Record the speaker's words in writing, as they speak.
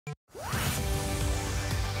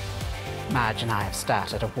Marge and I have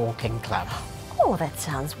started a walking club. Oh, that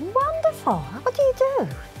sounds wonderful. What do you do?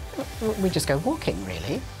 We just go walking,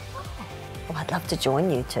 really. Oh, I'd love to join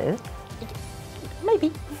you too.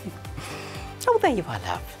 Maybe. Oh, there you are,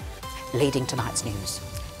 love. Leading tonight's news,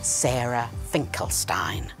 Sarah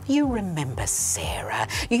Finkelstein. You remember Sarah.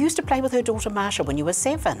 You used to play with her daughter Marsha when you were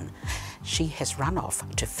 7. She has run off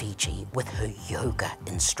to Fiji with her yoga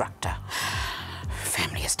instructor.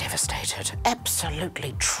 Family is devastated.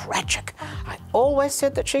 Absolutely tragic. I always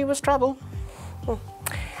said that she was trouble.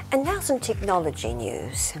 And now some technology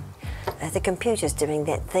news. The computer's doing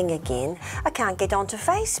that thing again. I can't get onto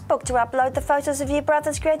Facebook to upload the photos of your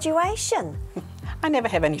brother's graduation. I never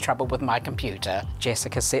have any trouble with my computer.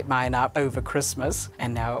 Jessica set mine up over Christmas,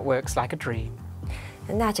 and now it works like a dream.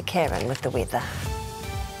 And now to Karen with the weather.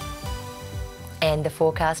 And the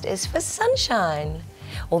forecast is for sunshine.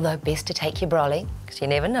 Although best to take your brolly, because you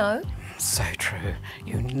never know. So true.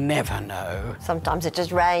 You never know. Sometimes it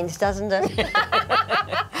just rains, doesn't it?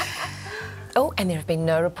 Oh, and there have been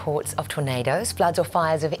no reports of tornadoes, floods or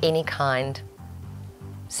fires of any kind.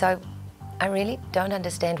 So, I really don't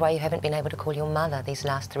understand why you haven't been able to call your mother these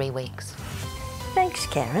last 3 weeks. Thanks,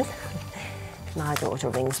 Karen. My daughter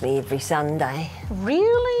rings me every Sunday.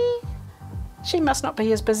 Really? She must not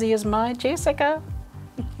be as busy as my Jessica.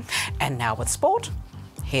 And now with sport,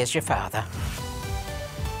 here's your father.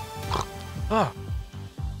 Oh.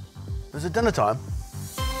 Is it dinner time?